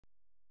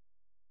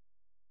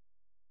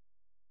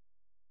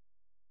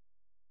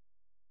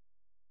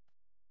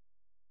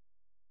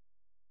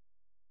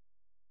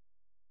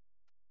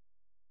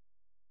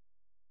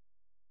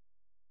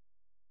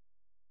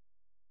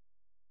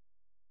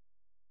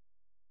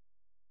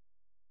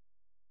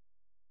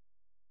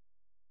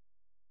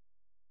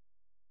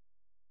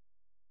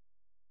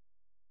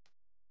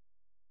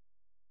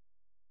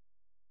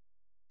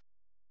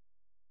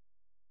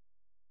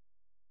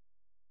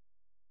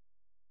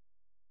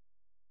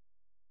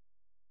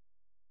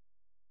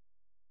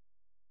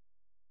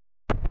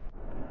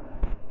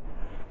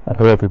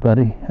Hello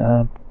everybody.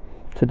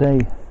 Today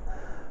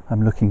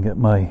I'm looking at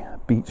my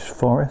beech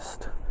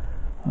forest.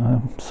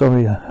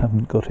 Sorry I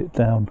haven't got it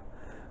down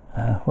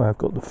where I've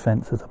got the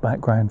fence as a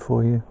background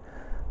for you,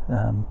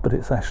 but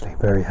it's actually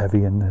very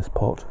heavy in this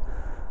pot,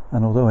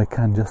 and although I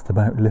can just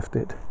about lift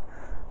it,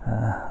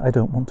 I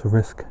don't want to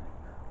risk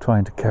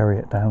trying to carry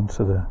it down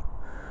to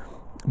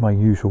my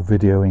usual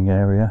videoing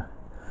area.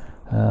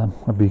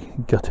 I'd be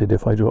gutted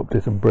if I dropped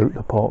it and broke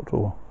the pot,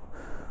 or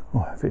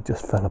if it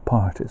just fell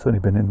apart. It's only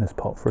been in this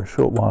pot for a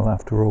short while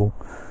after all.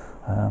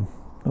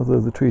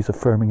 Although the trees are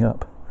firming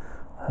up,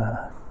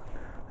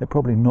 they've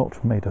probably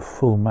not made a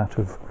full mat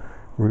of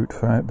root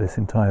throughout this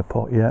entire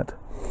pot yet.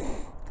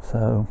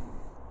 So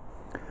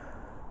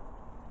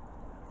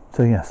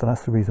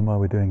that's the reason why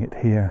we're doing it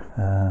here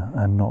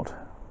and not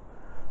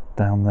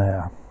down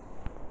there.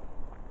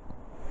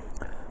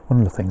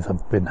 One of the things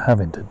I've been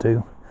having to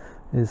do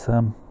is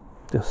not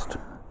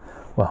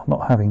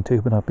having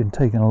to, but I've been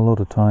taking a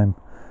lot of time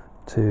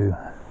to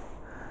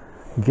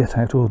get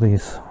out all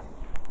these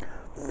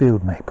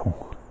field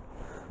maple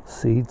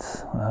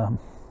seeds,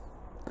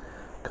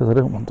 because I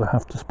don't want to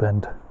have to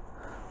spend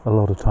a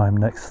lot of time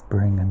next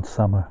spring and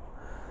summer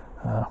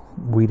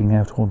weeding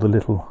out all the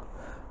little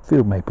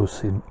field maple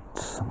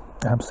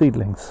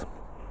seedlings.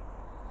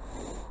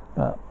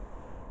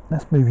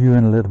 Let's move you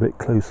in a little bit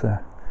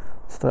closer,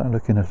 start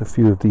looking at a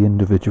few of the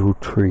individual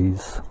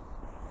trees.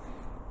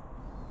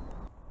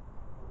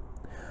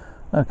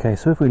 Okay,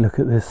 so if we look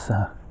at this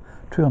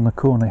tree on the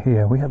corner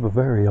here, we have a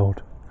very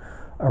odd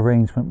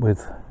arrangement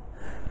with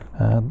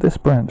this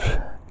branch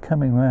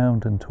coming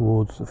round and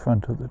towards the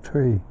front of the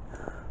tree,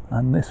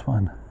 and this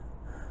one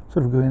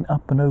sort of going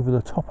up and over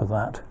the top of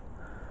that,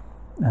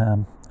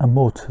 and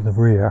more to the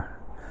rear,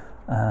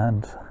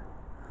 and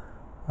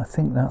I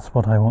think that's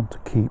what I want to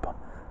keep.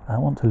 I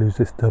want to lose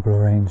this double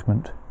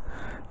arrangement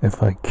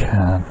if I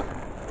can.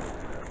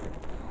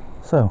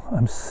 So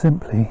I'm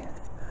simply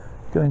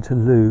going to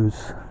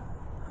lose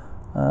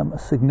a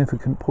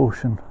significant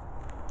portion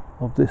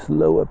of this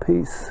lower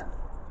piece,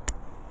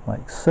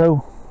 like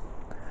so,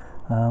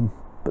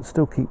 but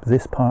still keep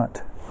this part,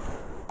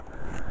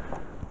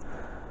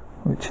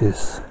 which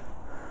is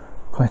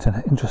quite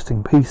an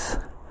interesting piece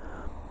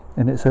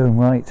in its own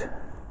right,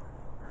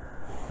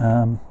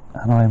 and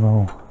I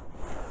will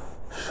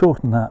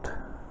shorten that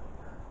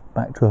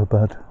back to a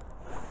bud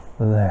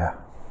there,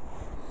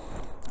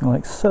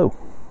 like so.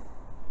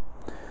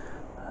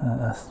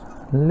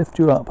 Lift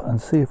you up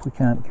and see if we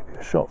can't give you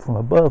a shot from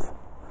above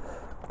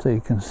so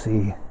you can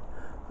see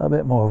a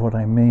bit more of what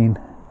I mean.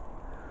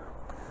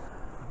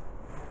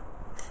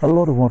 A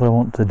lot of what I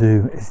want to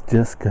do is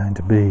just going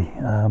to be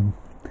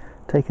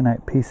taking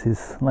out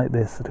pieces like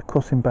this that are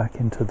crossing back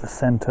into the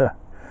center,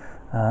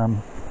 and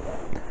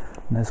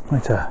there's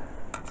quite a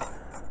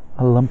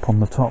lump on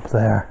the top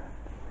there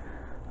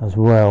as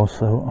well,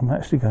 so I'm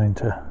actually going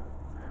to,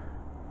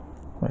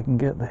 if I can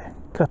get the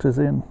cutters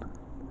in,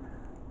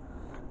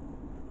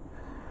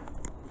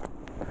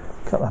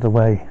 cut that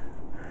away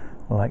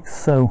like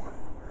so,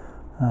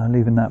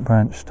 leaving that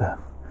branch to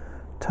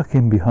tuck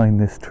in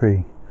behind this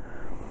tree,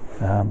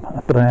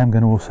 but I am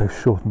going to also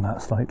shorten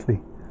that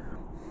slightly.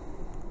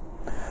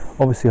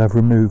 Obviously I've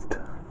removed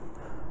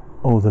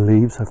all the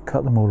leaves, I've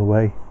cut them all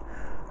away.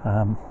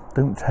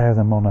 Don't tear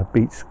them on a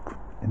beech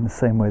in the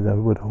same way that I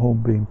would a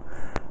hornbeam,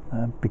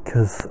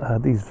 because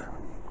these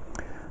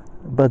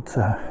buds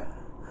are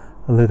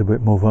a little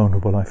bit more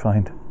vulnerable, I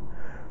find,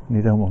 and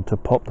you don't want to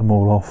pop them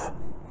all off.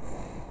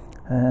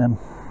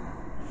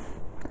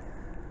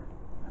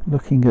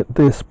 Looking at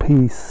this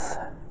piece,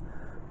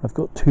 I've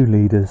got two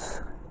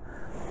leaders.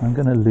 I'm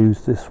going to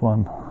lose this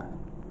one,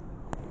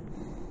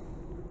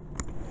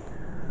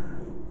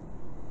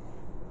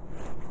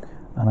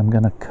 and I'm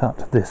going to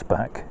cut this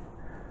back,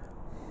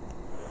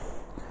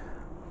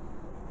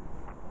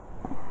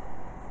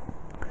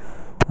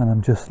 and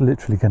I'm just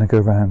literally going to go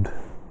round,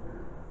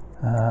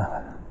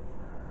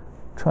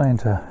 trying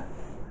to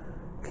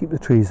keep the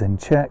trees in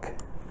check,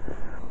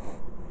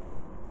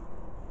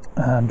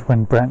 and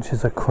when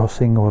branches are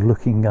crossing or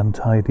looking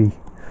untidy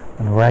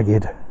and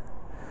ragged,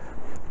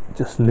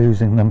 just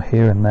losing them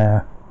here and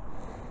there,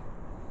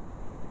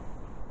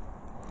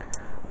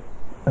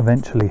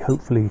 eventually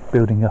hopefully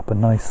building up a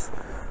nice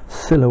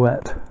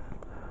silhouette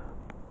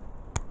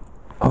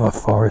of a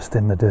forest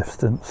in the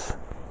distance.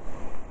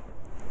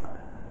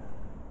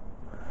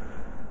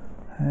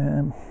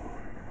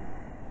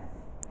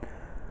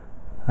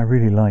 I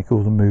really like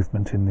all the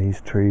movement in these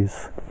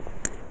trees.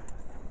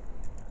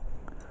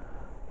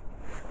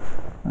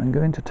 I'm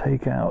going to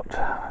take out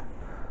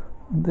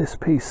this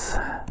piece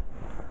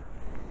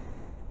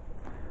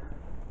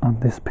and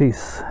this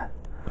piece,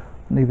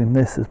 leaving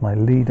this as my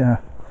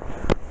leader,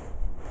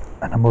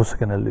 and I'm also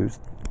going to lose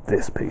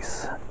this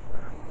piece.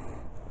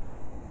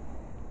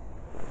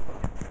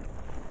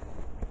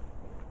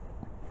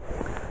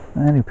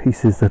 Any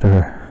pieces that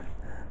are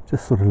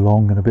just sort of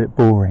long and a bit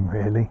boring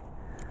really,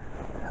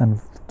 and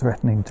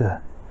threatening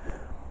to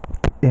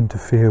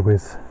interfere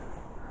with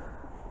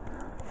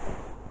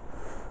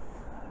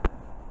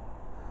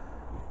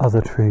other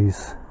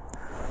trees,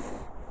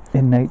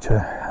 in nature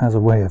has a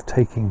way of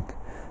taking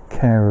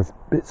care of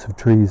bits of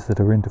trees that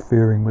are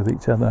interfering with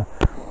each other.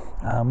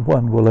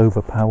 One will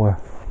overpower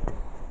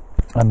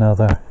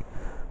another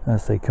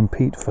as they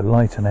compete for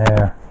light and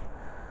air,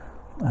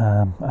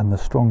 and the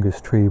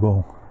strongest tree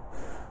will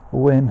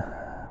win,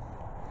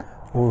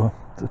 or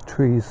the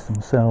trees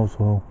themselves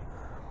will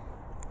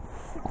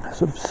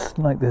sort of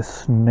like this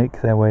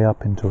snake their way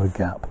up into a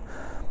gap,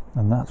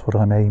 and that's what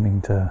I'm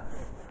aiming to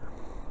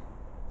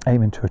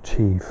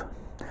achieve.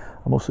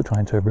 I'm also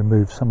trying to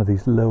remove some of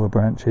these lower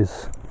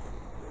branches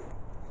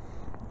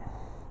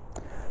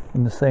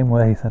in the same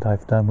way that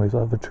I've done with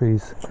other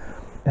trees,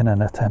 in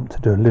an attempt to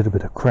do a little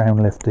bit of crown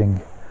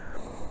lifting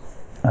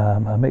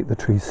and make the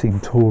trees seem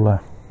taller.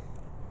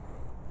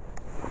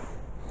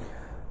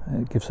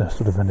 It gives a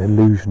sort of an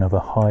illusion of a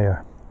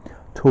higher,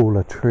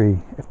 taller tree.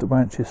 If the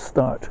branches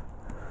start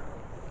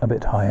a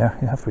bit higher,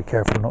 you have to be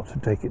careful not to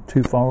take it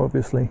too far,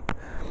 obviously.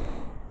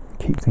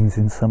 Keep things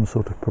in some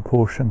sort of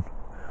proportion.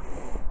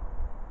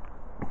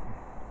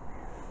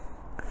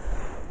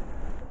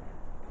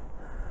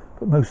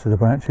 But most of the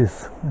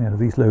branches,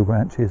 these low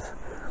branches,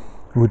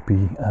 would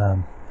be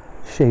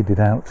shaded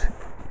out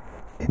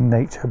in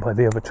nature by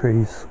the other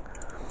trees.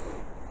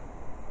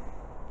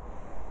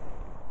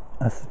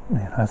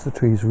 As the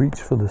trees reach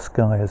for the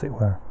sky, as it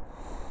were.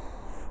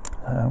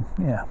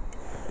 Yeah.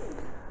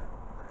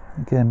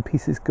 Again,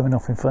 pieces going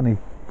off in funny,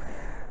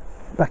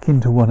 back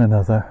into one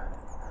another.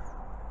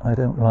 I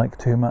don't like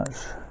too much.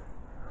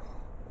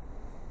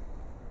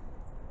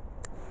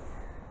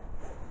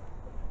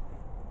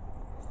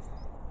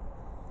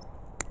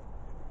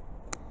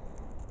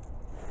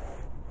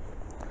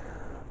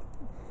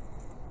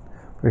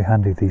 Very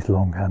handy, these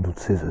long-handled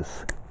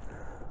scissors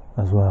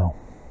as well.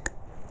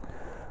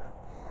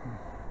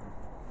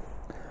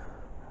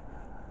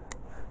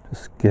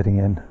 Just getting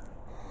in,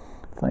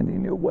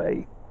 finding your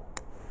way.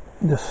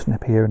 Just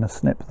snip here and a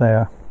snip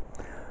there.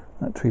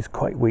 That tree's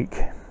quite weak,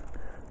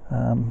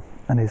 and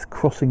is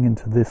crossing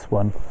into this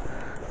one.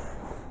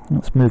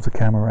 Let's move the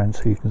camera around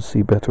so you can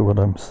see better what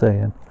I'm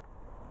saying.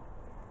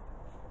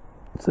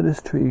 So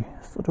this tree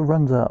sort of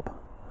runs up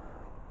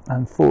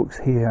and forks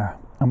here,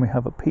 and we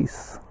have a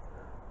piece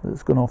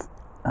that's gone off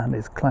and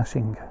is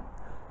clashing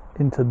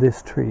into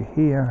this tree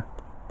here,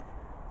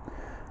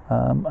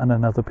 and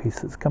another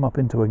piece that's come up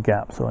into a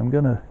gap. So I'm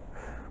going to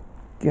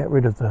get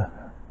rid of the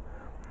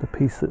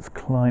piece that's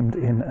climbed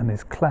in and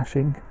is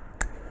clashing,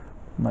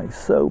 like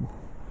so.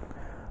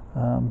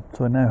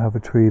 So I now have a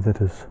tree that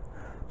has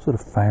sort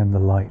of found the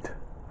light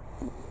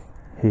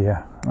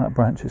here. That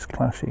branch is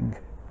clashing,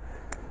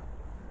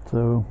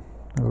 so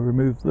I'll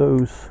remove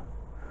those,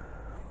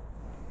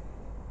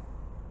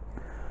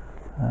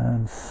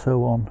 and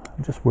so on.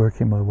 I'm just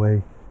working my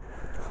way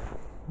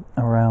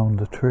around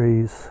the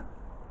trees,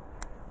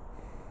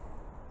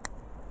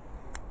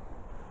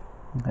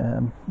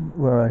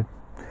 where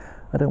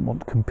I don't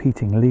want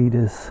competing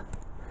leaders,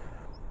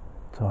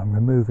 so I'm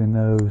removing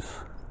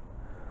those.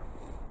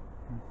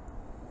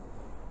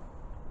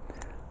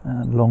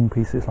 And long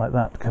pieces like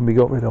that can be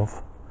got rid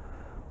of.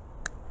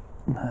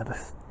 I had a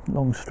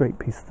long straight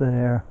piece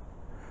there.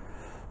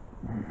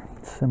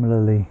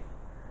 Similarly,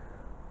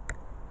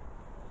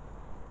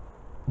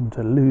 I'm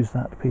going to lose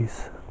that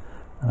piece,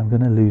 and I'm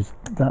going to lose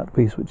that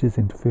piece which is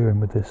interfering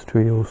with this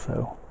tree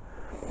also.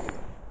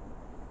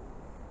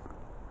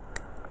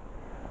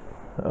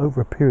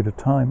 Over a period of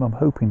time, I'm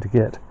hoping to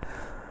get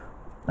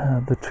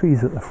the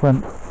trees at the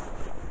front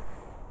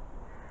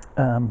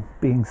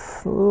being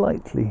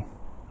slightly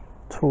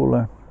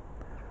taller,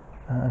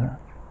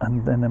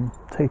 and then I'm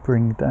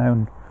tapering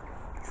down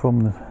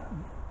from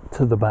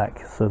to the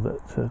back, so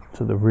that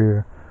to the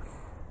rear,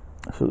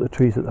 so that the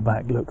trees at the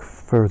back look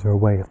further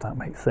away, if that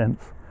makes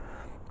sense.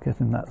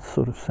 Getting that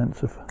sort of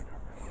sense of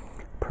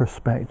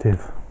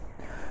perspective,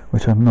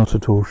 which I'm not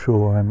at all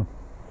sure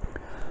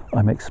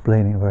I'm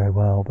explaining very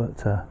well,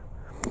 but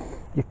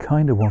you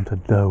kind of want a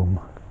dome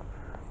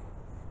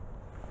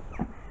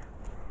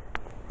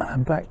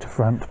and back to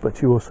front,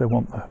 but you also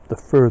want the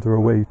further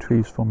away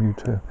trees from you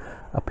to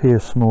appear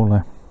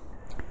smaller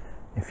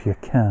if you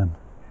can.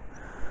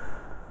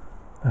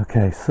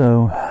 Okay,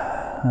 so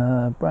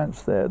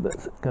branch there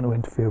that's going to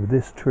interfere with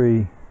this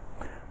tree,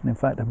 and in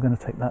fact I'm going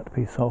to take that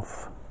piece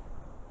off.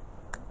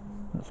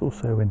 That's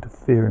also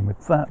interfering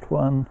with that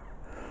one.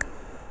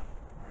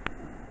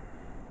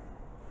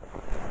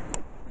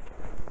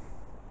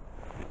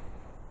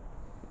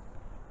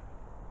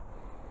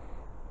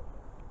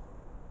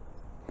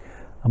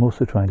 I'm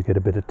also trying to get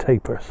a bit of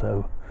taper,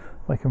 so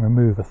if I can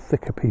remove a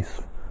thicker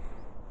piece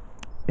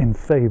in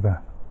favour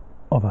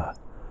of a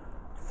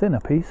thinner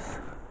piece,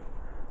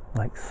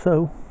 like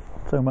so,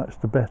 so much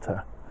the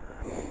better.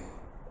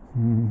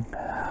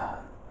 A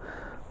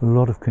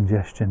lot of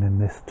congestion in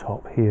this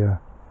top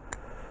here.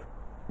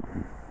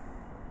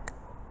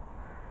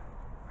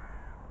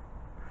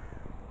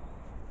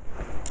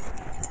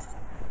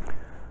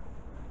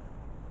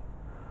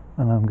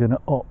 And I'm going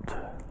to opt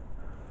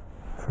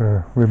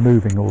for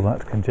removing all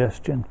that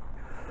congestion.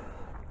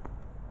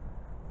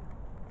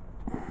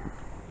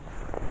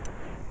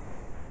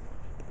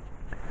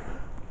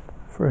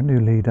 for a new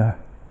leader,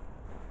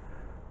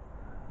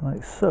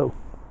 like so.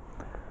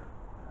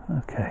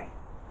 Okay.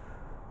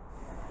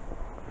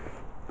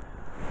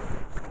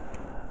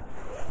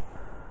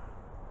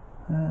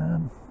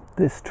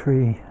 This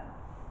tree,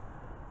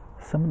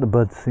 some of the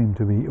buds seem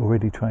to be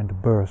already trying to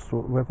burst.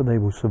 Whether they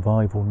will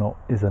survive or not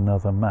is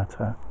another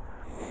matter.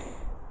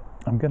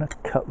 I'm going to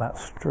cut that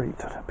straight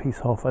piece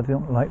off. I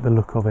don't like the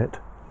look of it.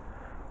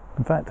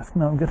 In fact,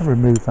 no, I'm going to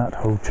remove that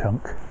whole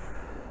chunk.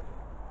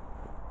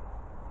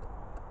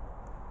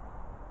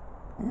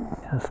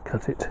 Just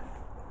cut it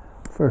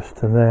first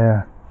to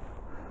there,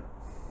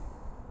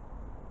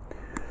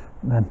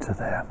 then to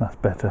there. That's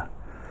better.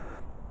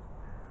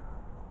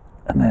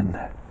 And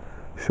then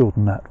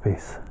shorten that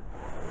piece.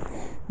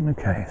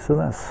 Okay, so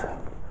that's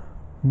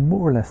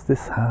more or less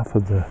this half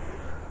of the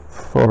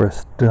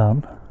forest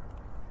done.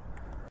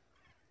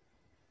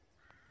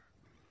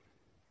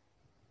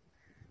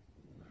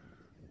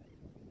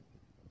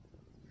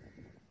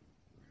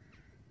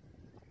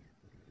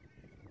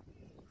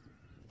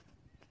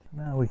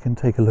 Now we can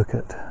take a look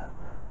at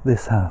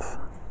this half.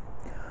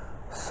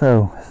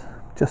 So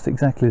just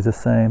exactly the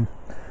same.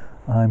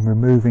 I'm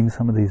removing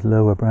some of these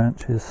lower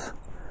branches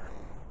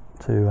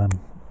to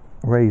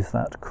raise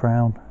that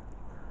crown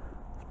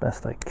as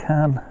best I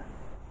can.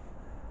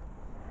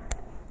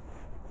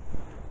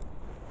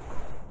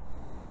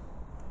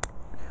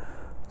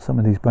 Some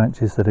of these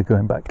branches that are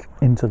going back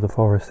into the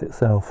forest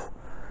itself,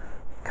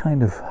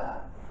 kind of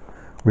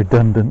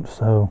redundant,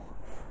 so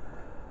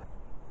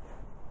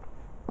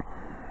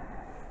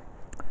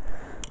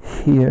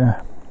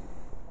here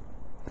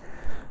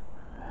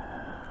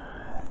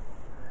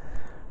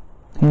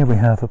we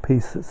have a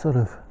piece that sort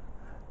of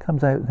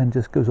comes out and then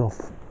just goes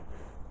off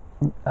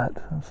at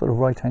sort of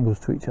right angles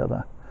to each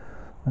other.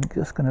 I'm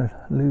just going to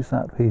lose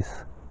that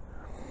piece,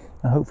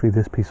 and hopefully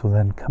this piece will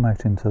then come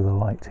out into the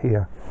light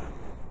here.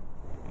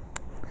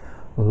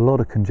 A lot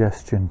of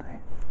congestion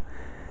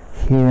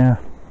here.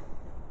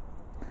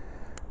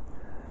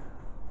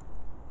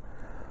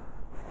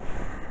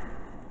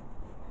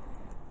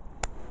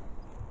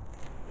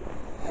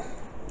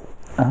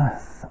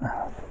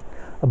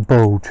 A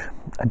bulge.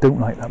 I don't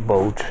like that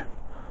bulge,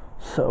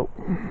 so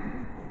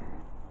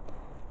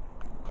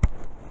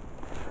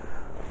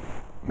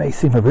may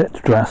seem a bit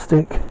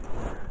drastic,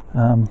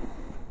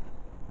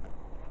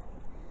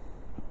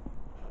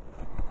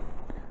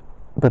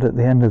 but at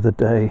the end of the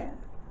day,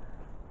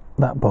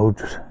 that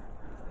bulge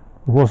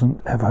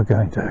wasn't ever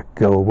going to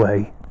go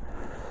away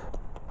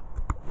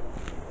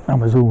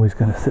and was always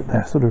going to sit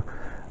there sort of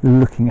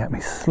looking at me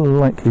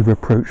slightly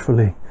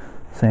reproachfully,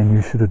 saying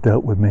you should have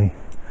dealt with me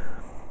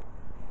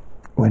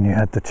when you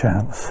had the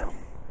chance.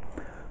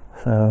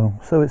 So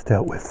it's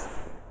dealt with.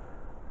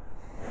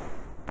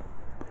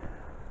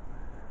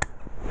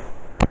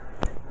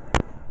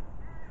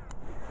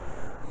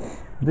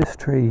 This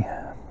tree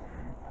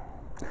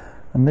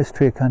and this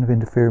tree are kind of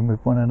interfering with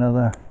one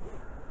another,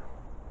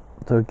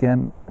 so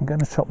again I'm going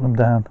to chop them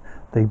down.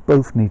 They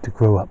both need to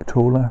grow up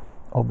taller,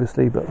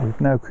 obviously, but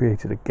we've now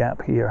created a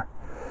gap here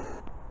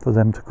for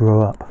them to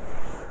grow up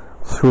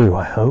through,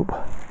 I hope.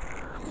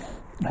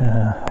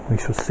 We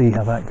shall see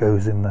how that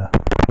goes in the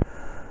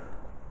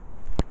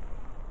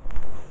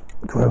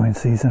growing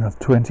season of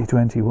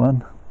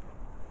 2021.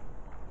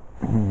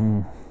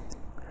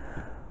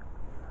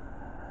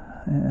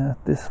 Yeah,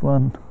 this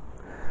one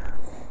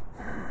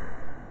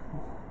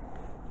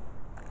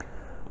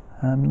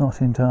I'm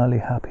not entirely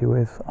happy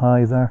with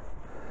either.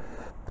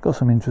 It's got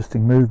some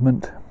interesting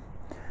movement,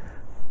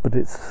 but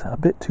it's a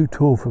bit too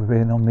tall for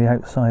being on the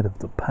outside of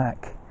the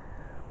pack.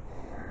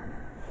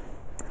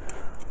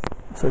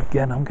 So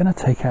again, I'm going to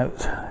take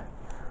out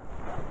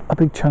a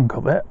big chunk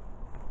of it,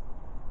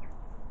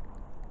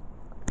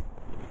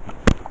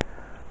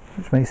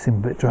 which may seem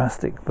a bit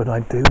drastic, but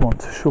I do want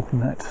to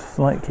shorten it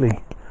slightly.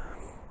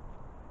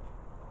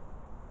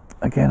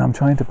 Again, I'm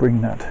trying to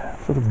bring that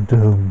sort of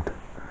domed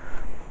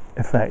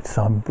effect,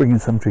 so I'm bringing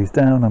some trees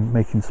down, I'm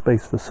making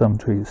space for some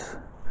trees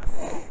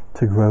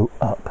to grow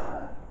up.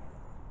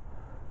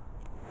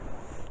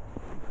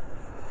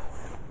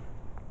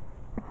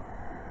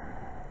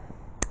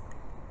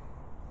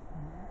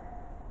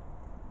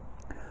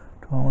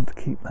 Do I want to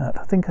keep that?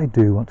 I think I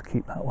do want to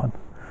keep that one,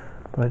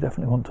 but I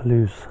definitely want to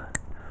lose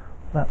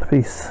that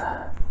piece.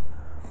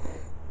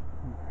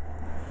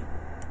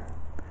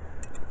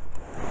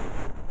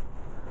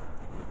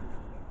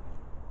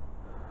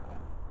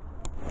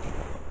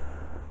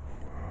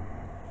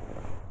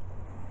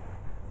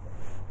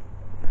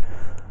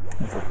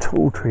 There's a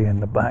tall tree in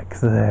the back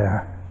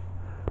there,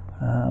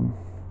 so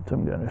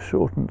I'm going to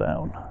shorten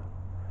down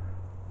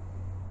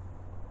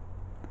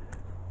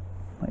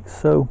like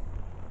so.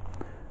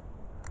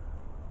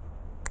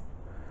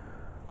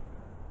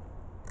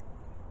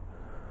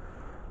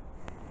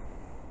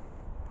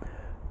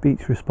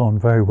 Beech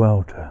respond very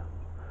well to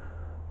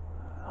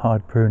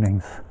hard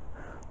prunings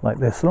like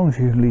this, as long as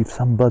you leave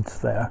some buds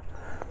there,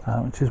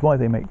 which is why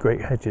they make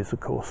great hedges, of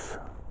course.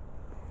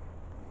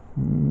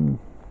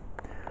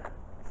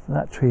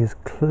 That tree is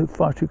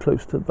far too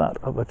close to that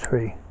other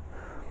tree.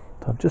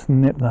 So I've just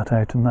nipped that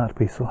out, and that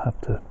piece will have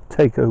to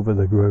take over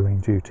the growing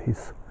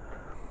duties.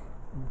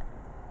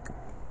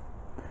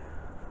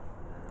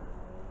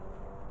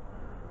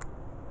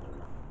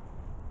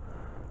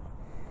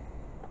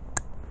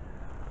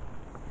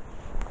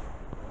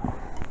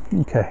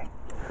 Okay,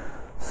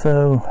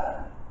 so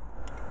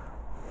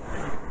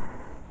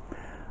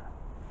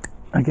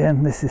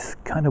again, this is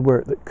kind of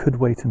work that could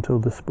wait until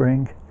the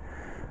spring,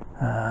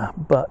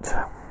 but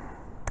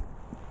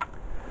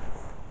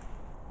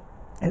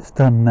it's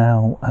done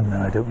now, and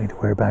then I don't need to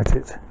worry about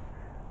it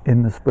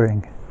in the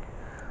spring,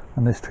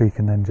 and this tree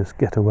can then just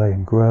get away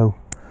and grow,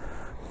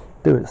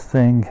 do its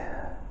thing,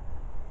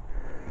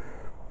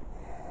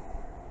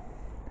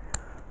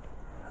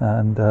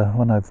 and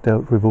when I've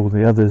dealt with all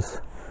the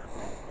others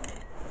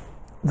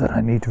that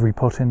I need to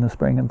repot in the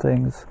spring and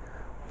things,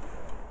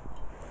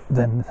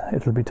 then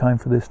it'll be time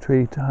for this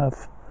tree to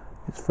have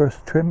its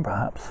first trim,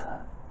 perhaps.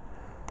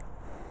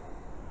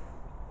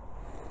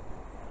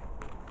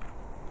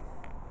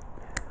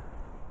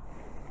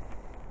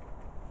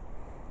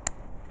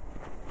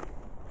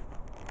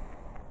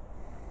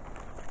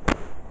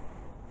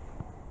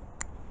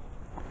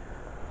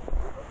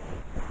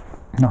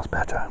 That's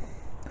better.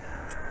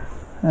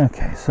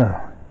 Okay, so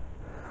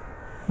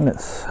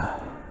let's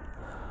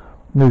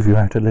move you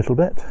out a little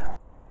bit.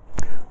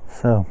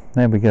 So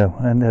there we go,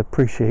 and I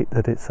appreciate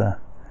that it's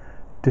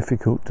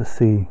difficult to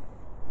see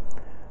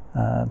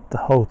the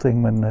whole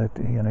thing when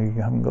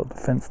you haven't got the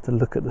fence to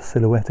look at the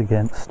silhouette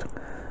against,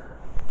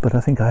 but I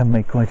think I have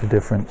made quite a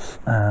difference,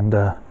 and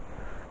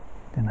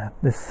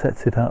this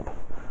sets it up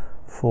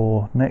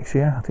for next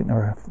year. I think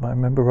if I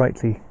remember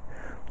rightly,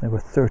 there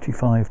were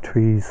 35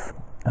 trees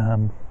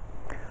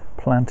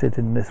planted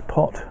in this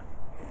pot,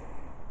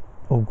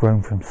 all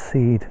grown from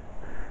seed.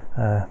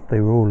 They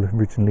were all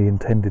originally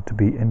intended to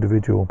be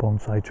individual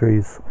bonsai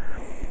trees,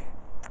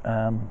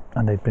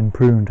 and they'd been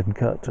pruned and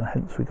cut, and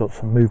hence we got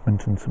some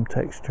movement and some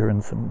texture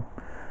and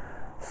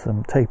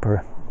some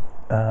taper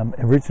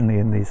originally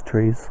in these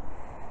trees.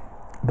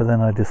 But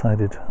then I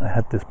decided I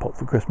had this pot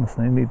for Christmas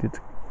and I needed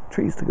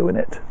trees to go in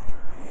it,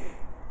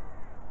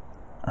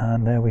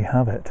 and there we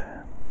have it.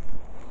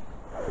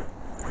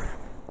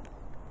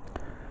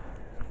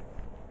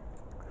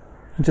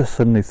 I just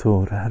suddenly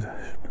thought I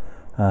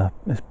had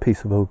this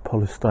piece of old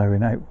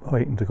polystyrene out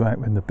waiting to go out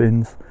in the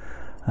bins.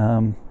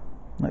 That'll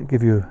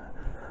give you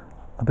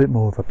a bit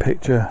more of a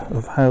picture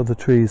of how the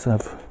trees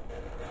have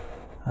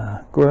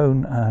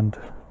grown and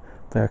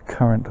their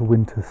current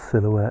winter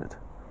silhouette.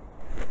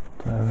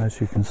 So as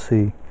you can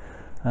see,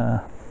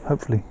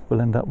 hopefully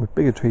we'll end up with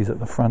bigger trees at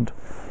the front,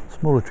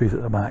 smaller trees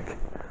at the back.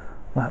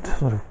 That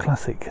sort of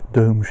classic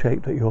dome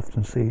shape that you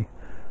often see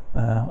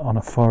on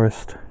a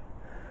forest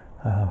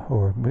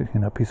or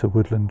a piece of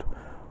woodland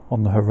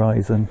on the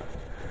horizon.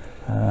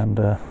 And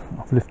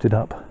I've lifted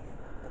up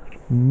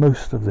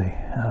most of the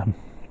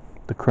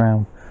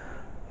crown,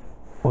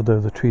 although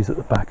the trees at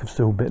the back are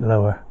still a bit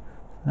lower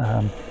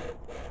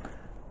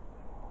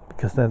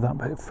because they're that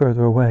bit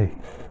further away.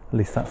 At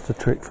least that's the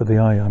trick for the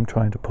eye I'm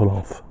trying to pull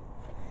off.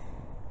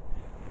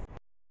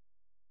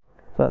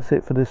 That's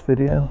it for this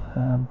video.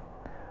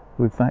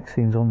 With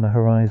vaccines on the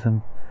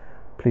horizon,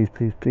 please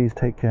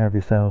take care of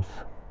yourselves.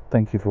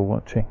 Thank you for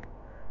watching.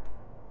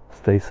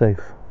 Stay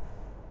safe.